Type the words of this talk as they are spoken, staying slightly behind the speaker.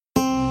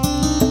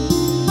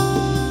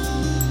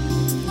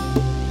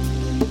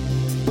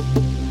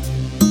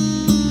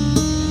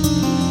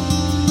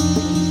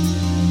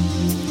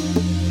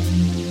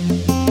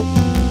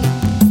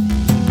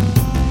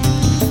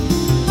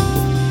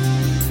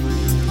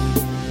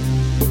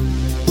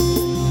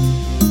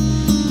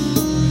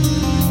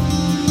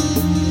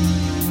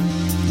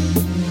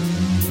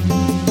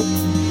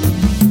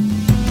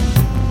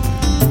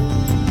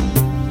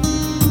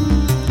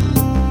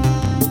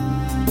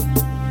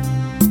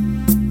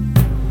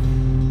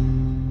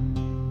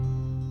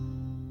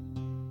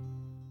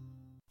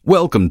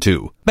Welcome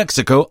to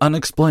Mexico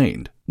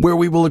Unexplained, where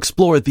we will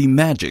explore the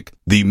magic,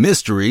 the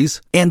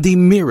mysteries, and the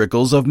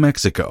miracles of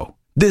Mexico.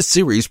 This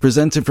series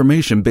presents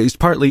information based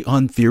partly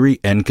on theory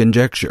and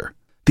conjecture.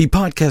 The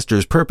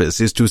podcaster's purpose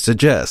is to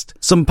suggest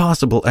some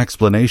possible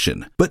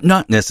explanation, but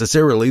not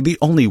necessarily the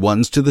only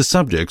ones to the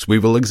subjects we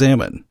will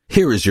examine.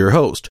 Here is your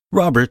host,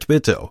 Robert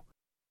Bitto.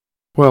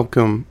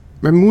 Welcome.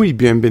 Muy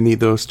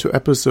bienvenidos to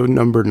episode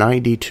number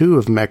 92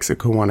 of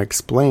Mexico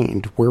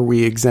Unexplained, where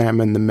we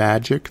examine the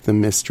magic, the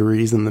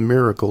mysteries, and the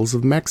miracles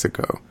of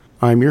Mexico.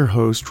 I'm your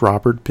host,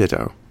 Robert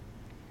Bitto.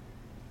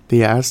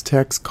 The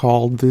Aztecs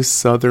called this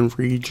southern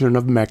region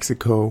of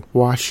Mexico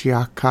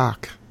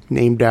Oaxaca,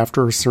 named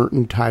after a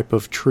certain type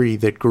of tree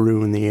that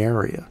grew in the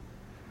area.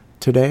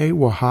 Today,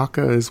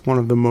 Oaxaca is one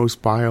of the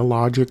most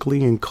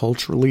biologically and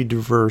culturally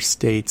diverse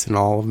states in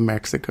all of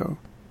Mexico.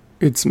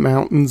 Its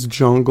mountains,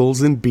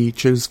 jungles, and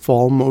beaches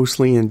fall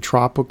mostly in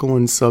tropical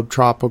and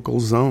subtropical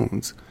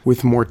zones,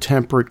 with more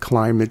temperate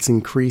climates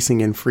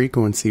increasing in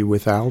frequency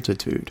with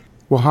altitude.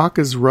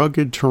 Oaxaca's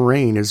rugged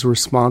terrain is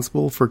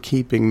responsible for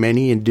keeping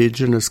many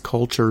indigenous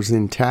cultures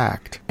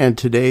intact, and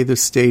today the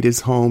state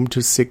is home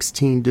to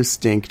 16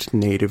 distinct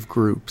native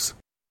groups.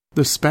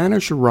 The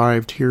Spanish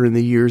arrived here in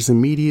the years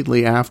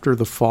immediately after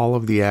the fall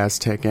of the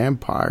Aztec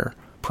Empire,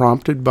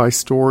 prompted by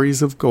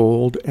stories of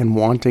gold and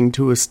wanting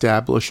to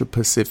establish a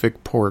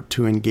Pacific port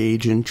to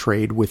engage in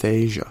trade with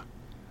Asia.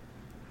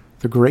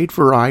 The great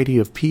variety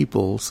of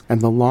peoples and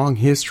the long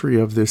history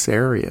of this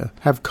area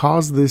have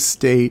caused this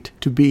state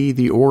to be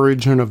the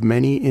origin of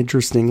many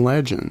interesting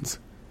legends.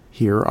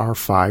 Here are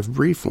 5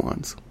 brief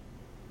ones.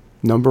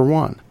 Number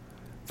 1.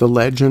 The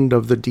legend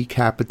of the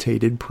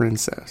decapitated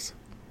princess.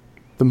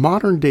 The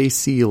modern-day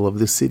seal of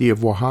the city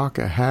of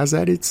Oaxaca has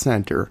at its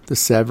center the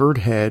severed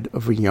head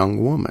of a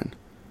young woman.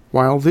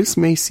 While this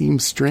may seem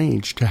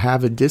strange to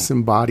have a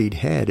disembodied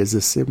head as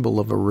a symbol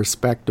of a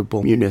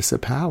respectable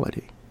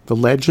municipality, the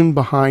legend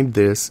behind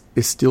this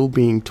is still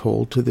being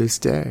told to this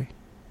day.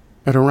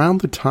 At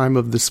around the time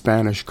of the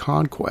Spanish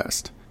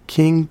conquest,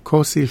 King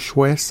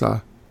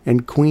Cosishuesa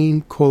and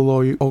Queen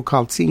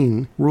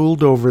Coloyocaltzin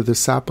ruled over the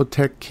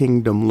Zapotec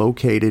kingdom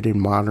located in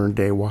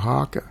modern-day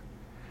Oaxaca.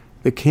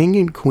 The king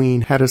and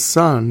queen had a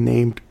son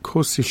named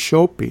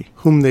Cosixopi,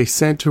 whom they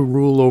sent to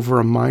rule over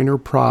a minor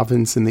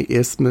province in the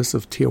Isthmus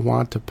of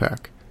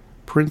Tehuantepec.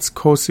 Prince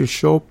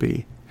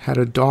Cosixopi had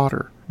a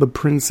daughter, the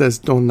Princess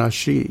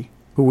Donashi,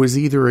 who was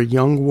either a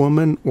young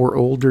woman or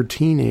older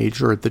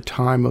teenager at the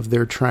time of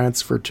their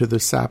transfer to the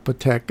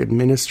Zapotec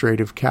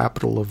administrative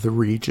capital of the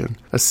region,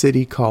 a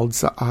city called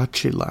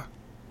Zaachila.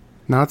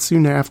 Not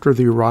soon after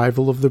the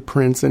arrival of the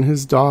prince and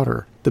his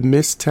daughter, the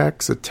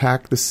Mixtecs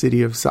attacked the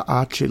city of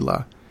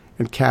Zaachila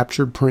and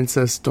captured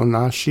Princess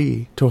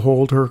Donashi to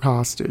hold her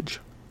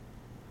hostage.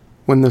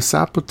 When the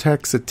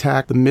Zapotecs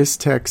attacked the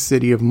Mixtec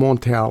city of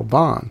Monte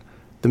Alban,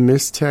 the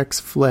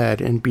Mixtecs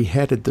fled and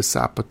beheaded the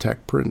Zapotec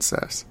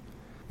princess.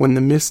 When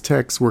the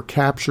Mixtecs were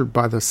captured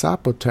by the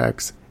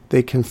Zapotecs,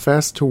 they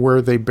confessed to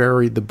where they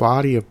buried the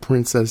body of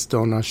Princess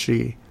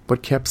Donashi,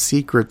 but kept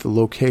secret the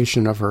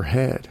location of her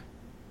head.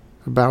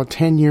 About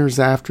 10 years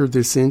after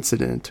this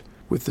incident,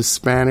 with the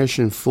Spanish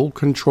in full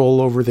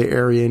control over the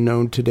area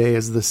known today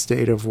as the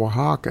state of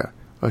Oaxaca,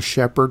 a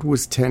shepherd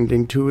was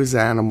tending to his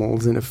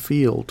animals in a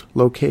field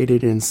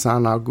located in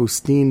San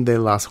Agustin de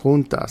las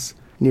Juntas,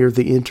 near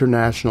the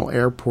international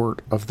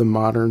airport of the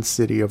modern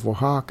city of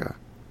Oaxaca.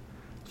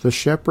 The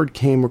shepherd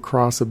came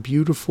across a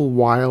beautiful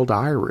wild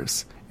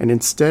iris, and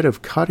instead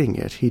of cutting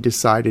it, he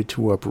decided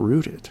to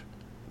uproot it.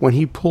 When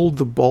he pulled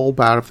the bulb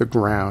out of the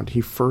ground,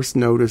 he first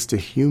noticed a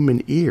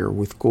human ear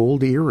with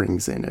gold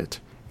earrings in it,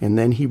 and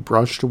then he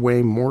brushed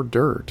away more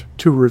dirt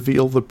to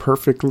reveal the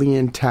perfectly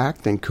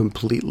intact and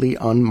completely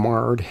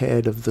unmarred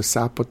head of the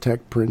Zapotec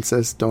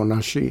Princess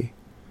Donashi.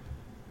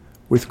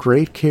 With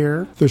great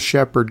care, the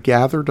shepherd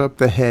gathered up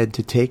the head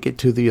to take it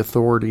to the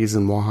authorities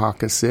in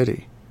Oaxaca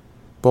City.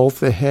 Both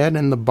the head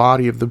and the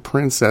body of the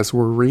princess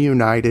were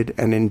reunited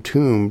and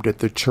entombed at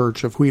the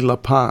church of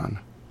Huilapan.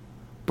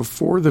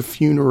 Before the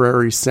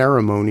funerary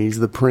ceremonies,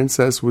 the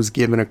princess was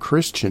given a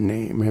Christian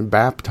name and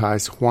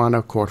baptized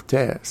Juana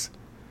Cortez.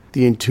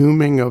 The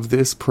entombing of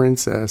this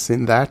princess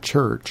in that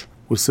church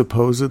was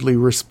supposedly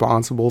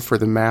responsible for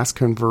the mass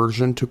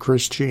conversion to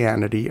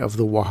Christianity of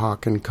the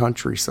Oaxacan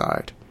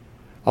countryside.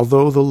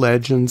 Although the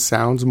legend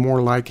sounds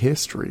more like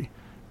history,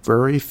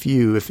 very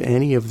few, if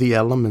any, of the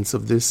elements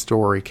of this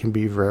story can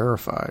be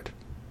verified.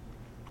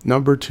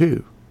 Number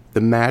 2.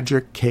 The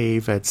Magic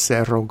Cave at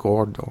Cerro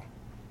Gordo.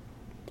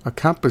 A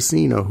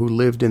campesino who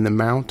lived in the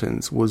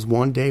mountains was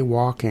one day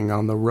walking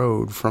on the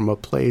road from a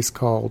place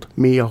called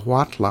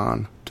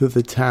Miahuatlan to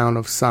the town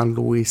of San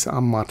Luis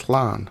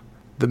Amatlan.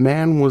 The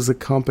man was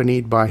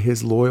accompanied by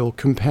his loyal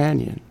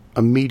companion,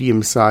 a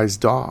medium-sized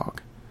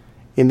dog.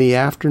 In the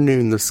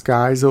afternoon, the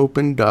skies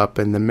opened up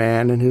and the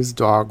man and his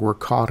dog were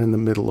caught in the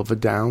middle of a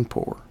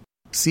downpour.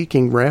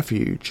 Seeking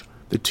refuge,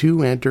 the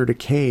two entered a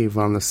cave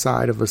on the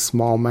side of a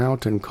small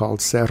mountain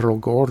called Cerro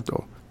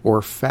Gordo,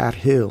 or Fat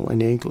Hill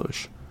in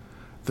English.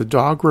 The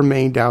dog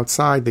remained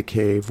outside the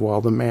cave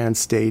while the man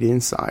stayed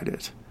inside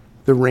it.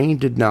 The rain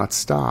did not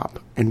stop,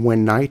 and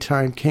when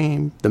nighttime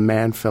came, the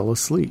man fell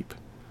asleep.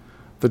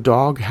 The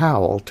dog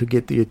howled to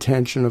get the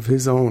attention of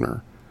his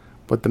owner,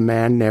 but the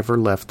man never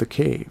left the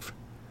cave.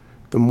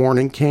 The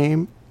morning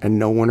came, and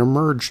no one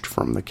emerged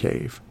from the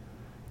cave.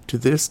 To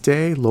this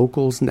day,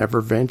 locals never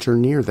venture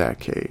near that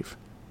cave.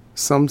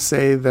 Some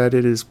say that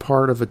it is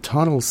part of a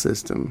tunnel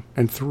system,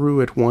 and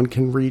through it one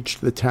can reach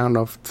the town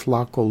of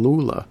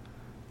Tlacolula,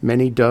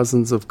 many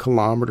dozens of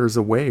kilometers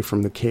away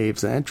from the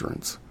cave's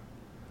entrance.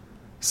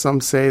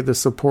 Some say the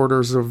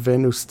supporters of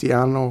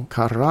Venustiano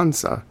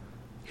Carranza,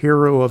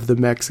 hero of the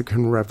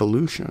Mexican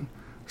Revolution,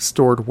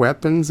 stored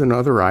weapons and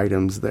other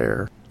items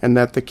there, and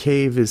that the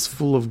cave is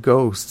full of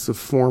ghosts of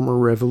former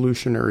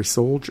revolutionary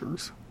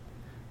soldiers.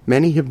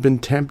 Many have been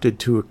tempted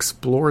to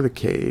explore the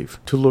cave,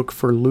 to look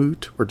for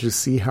loot, or to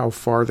see how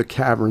far the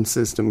cavern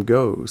system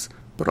goes,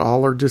 but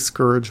all are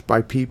discouraged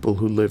by people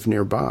who live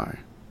nearby.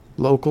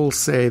 Locals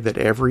say that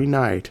every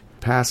night,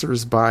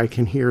 passers-by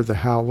can hear the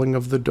howling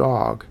of the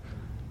dog,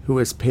 who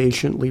has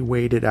patiently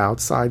waited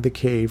outside the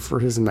cave for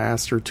his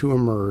master to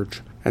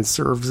emerge, and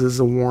serves as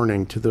a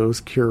warning to those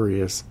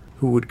curious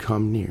who would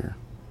come near.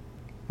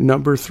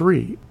 Number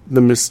 3.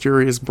 The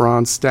mysterious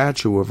bronze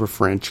statue of a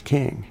French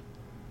king.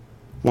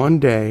 One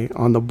day,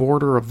 on the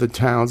border of the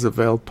towns of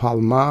El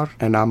Palmar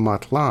and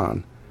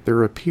Amatlan,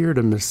 there appeared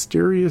a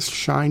mysterious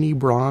shiny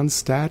bronze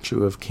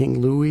statue of King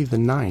Louis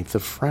IX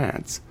of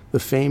France, the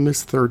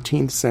famous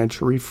 13th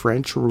century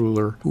French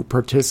ruler who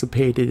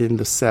participated in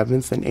the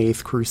 7th and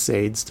 8th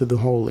Crusades to the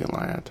Holy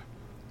Land.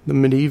 The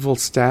medieval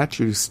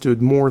statue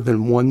stood more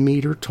than 1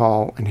 meter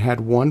tall and had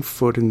 1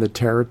 foot in the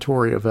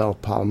territory of El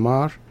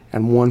Palmar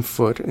and 1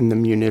 foot in the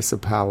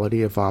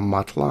municipality of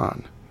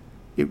Amatlan.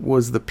 It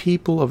was the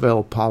people of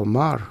El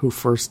Palmar who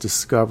first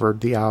discovered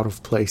the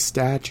out-of-place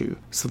statue,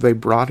 so they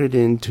brought it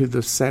into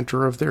the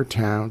center of their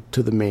town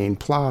to the main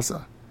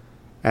plaza.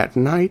 At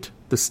night,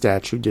 the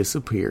statue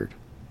disappeared.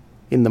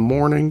 In the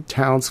morning,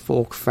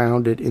 townsfolk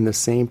found it in the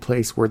same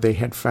place where they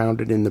had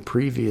found it in the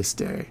previous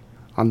day,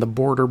 on the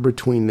border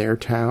between their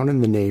town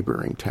and the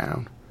neighboring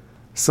town.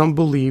 Some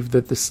believed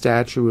that the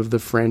statue of the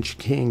French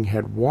king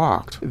had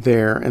walked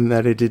there and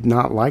that it did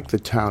not like the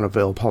town of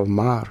El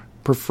Palmar,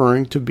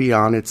 preferring to be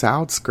on its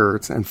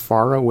outskirts and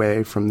far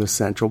away from the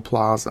central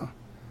plaza.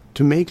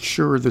 To make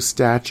sure the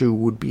statue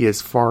would be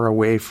as far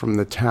away from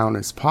the town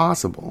as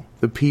possible,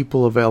 the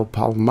people of El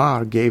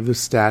Palmar gave the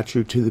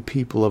statue to the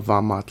people of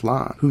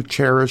Amatlan, who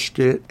cherished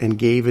it and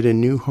gave it a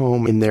new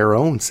home in their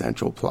own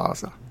central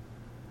plaza.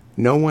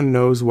 No one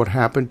knows what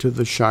happened to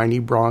the shiny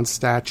bronze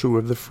statue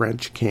of the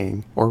French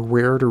king or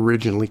where it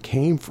originally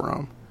came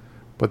from,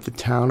 but the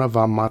town of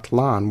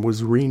Amatlan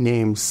was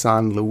renamed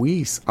San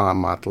Luis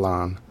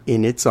Amatlan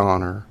in its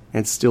honor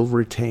and still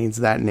retains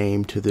that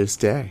name to this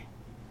day.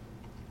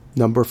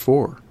 Number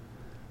 4.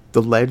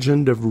 The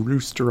Legend of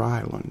Rooster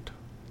Island.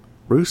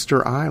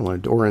 Rooster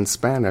Island, or in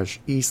Spanish,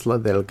 Isla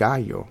del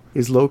Gallo,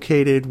 is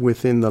located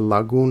within the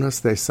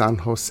Lagunas de San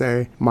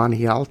Jose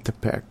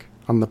Manialtepec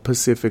on the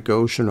Pacific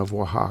Ocean of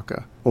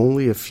Oaxaca,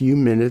 only a few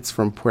minutes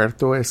from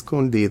Puerto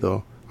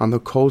Escondido on the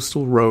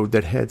coastal road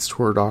that heads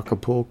toward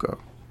Acapulco.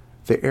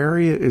 The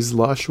area is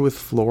lush with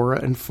flora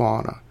and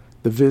fauna.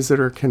 The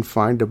visitor can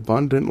find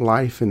abundant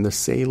life in the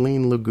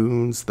saline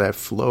lagoons that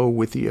flow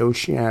with the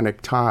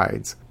oceanic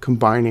tides,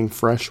 combining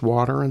fresh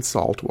water and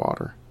salt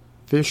water.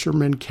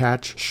 Fishermen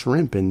catch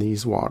shrimp in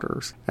these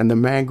waters, and the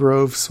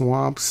mangrove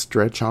swamps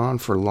stretch on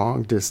for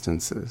long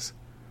distances.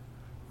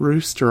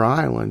 Rooster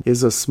Island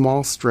is a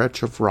small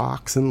stretch of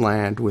rocks and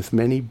land with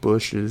many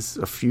bushes,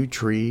 a few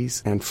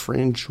trees, and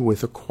fringed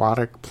with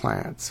aquatic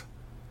plants.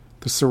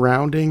 The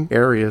surrounding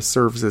area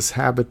serves as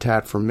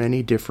habitat for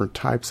many different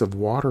types of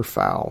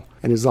waterfowl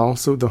and is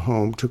also the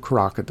home to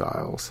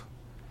crocodiles.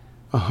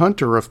 A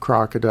hunter of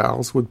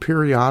crocodiles would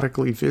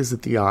periodically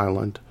visit the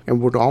island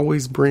and would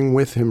always bring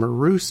with him a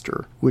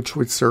rooster, which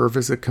would serve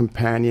as a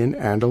companion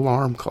and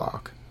alarm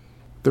clock.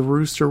 The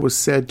rooster was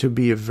said to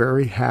be a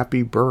very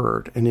happy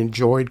bird and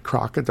enjoyed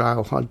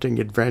crocodile hunting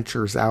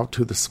adventures out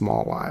to the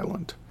small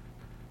island.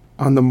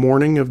 On the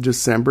morning of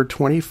December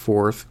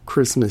 24th,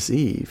 Christmas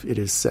Eve, it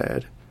is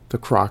said, the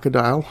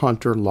crocodile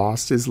hunter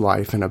lost his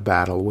life in a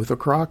battle with a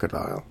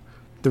crocodile.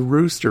 The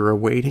rooster,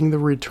 awaiting the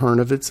return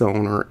of its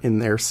owner in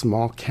their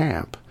small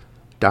camp,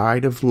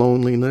 died of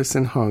loneliness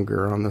and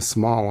hunger on the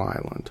small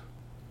island.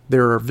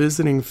 There are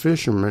visiting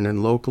fishermen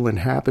and local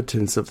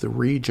inhabitants of the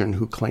region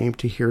who claim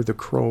to hear the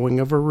crowing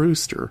of a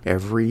rooster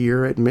every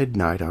year at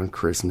midnight on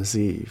Christmas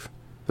Eve.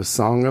 The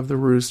song of the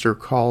rooster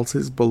calls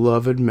his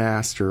beloved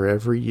master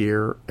every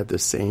year at the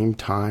same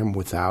time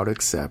without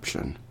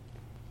exception.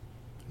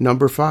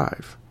 Number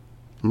 5.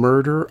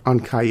 Murder on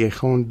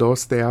Callejon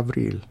 2 de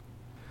Abril.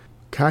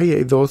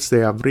 Calle 2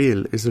 de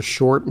Abril is a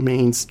short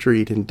main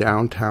street in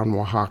downtown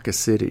Oaxaca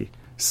City,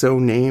 so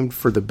named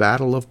for the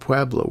Battle of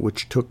Puebla,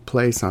 which took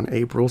place on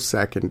April 2,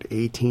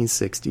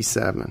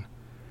 1867.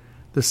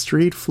 The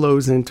street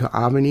flows into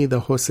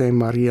Avenida José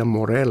María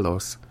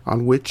Morelos,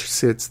 on which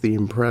sits the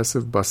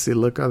impressive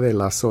Basilica de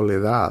la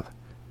Soledad.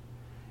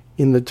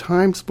 In the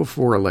times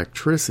before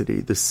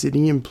electricity, the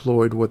city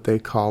employed what they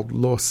called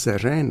los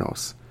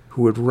serenos,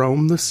 who would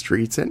roam the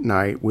streets at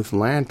night with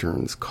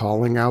lanterns,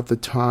 calling out the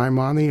time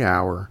on the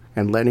hour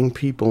and letting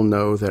people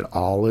know that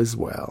all is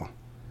well.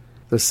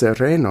 The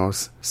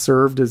serenos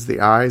served as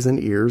the eyes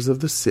and ears of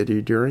the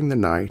city during the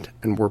night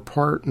and were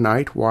part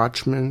night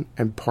watchmen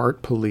and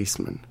part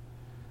policemen.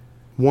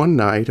 One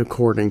night,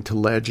 according to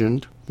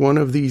legend, one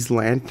of these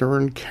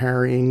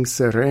lantern-carrying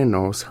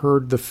serenos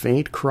heard the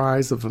faint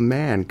cries of a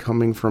man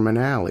coming from an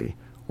alley,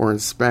 or in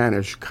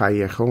Spanish,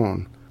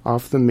 callejón,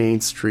 off the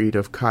main street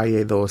of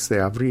Calle 2 de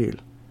Abril.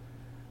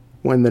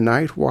 When the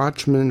night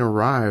watchman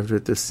arrived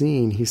at the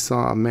scene, he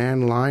saw a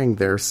man lying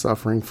there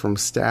suffering from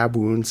stab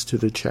wounds to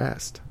the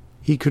chest.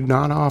 He could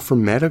not offer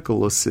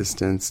medical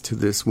assistance to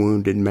this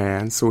wounded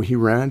man, so he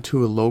ran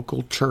to a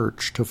local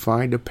church to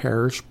find a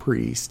parish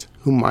priest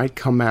who might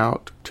come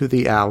out to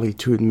the alley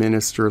to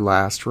administer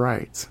last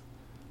rites.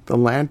 The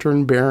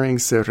lantern-bearing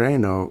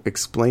sereno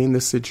explained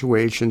the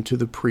situation to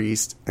the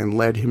priest and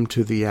led him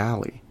to the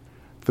alley.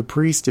 The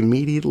priest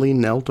immediately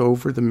knelt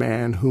over the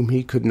man whom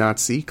he could not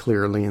see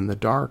clearly in the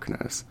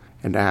darkness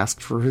and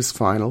asked for his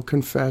final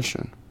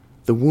confession.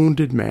 The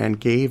wounded man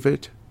gave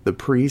it, the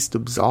priest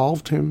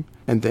absolved him,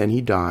 and then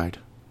he died.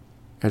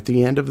 At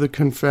the end of the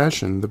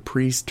confession, the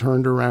priest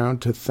turned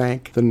around to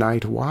thank the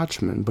night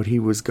watchman, but he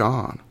was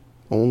gone.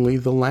 Only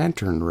the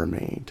lantern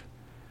remained.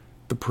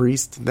 The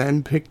priest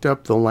then picked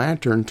up the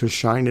lantern to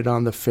shine it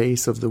on the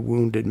face of the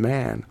wounded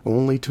man,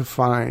 only to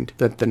find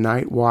that the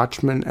night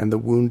watchman and the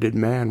wounded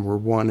man were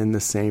one and the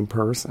same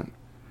person.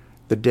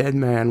 The dead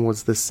man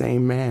was the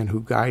same man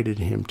who guided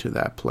him to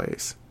that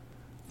place.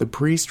 The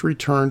priest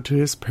returned to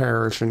his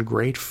parish in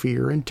great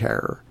fear and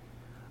terror.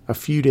 A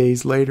few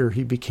days later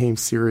he became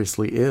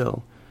seriously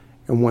ill,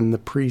 and when the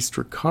priest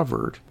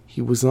recovered,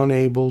 he was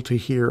unable to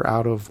hear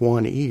out of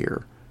one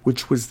ear,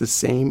 which was the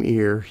same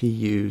ear he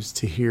used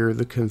to hear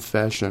the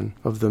confession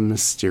of the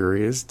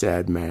mysterious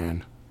dead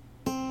man.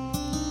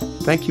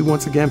 Thank you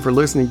once again for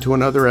listening to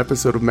another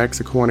episode of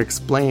Mexico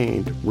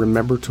Unexplained.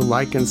 Remember to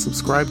like and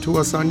subscribe to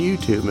us on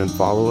YouTube and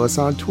follow us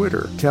on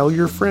Twitter. Tell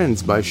your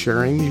friends by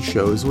sharing these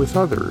shows with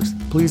others.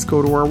 Please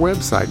go to our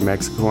website,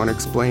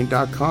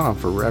 MexicoUnexplained.com,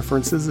 for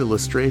references,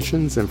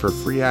 illustrations, and for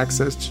free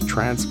access to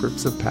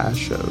transcripts of past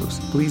shows.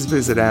 Please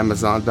visit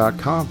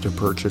Amazon.com to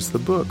purchase the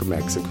book,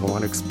 Mexico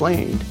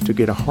Unexplained, to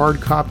get a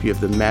hard copy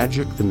of The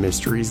Magic, the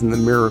Mysteries, and the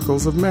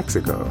Miracles of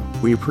Mexico.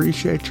 We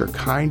appreciate your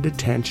kind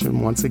attention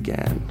once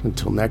again.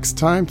 Until next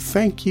time,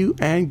 thank you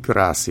and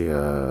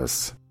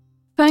gracias.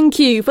 Thank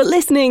you for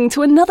listening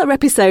to another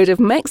episode of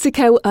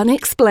Mexico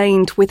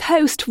Unexplained with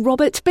host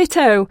Robert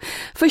Bitto.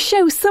 For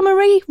show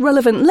summary,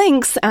 relevant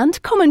links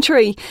and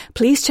commentary,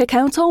 please check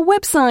out our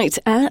website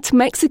at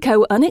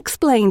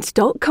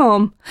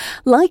mexicounexplained.com.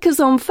 Like us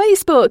on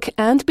Facebook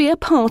and be a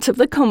part of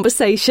the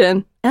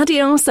conversation.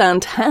 Adios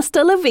and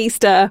hasta la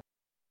vista.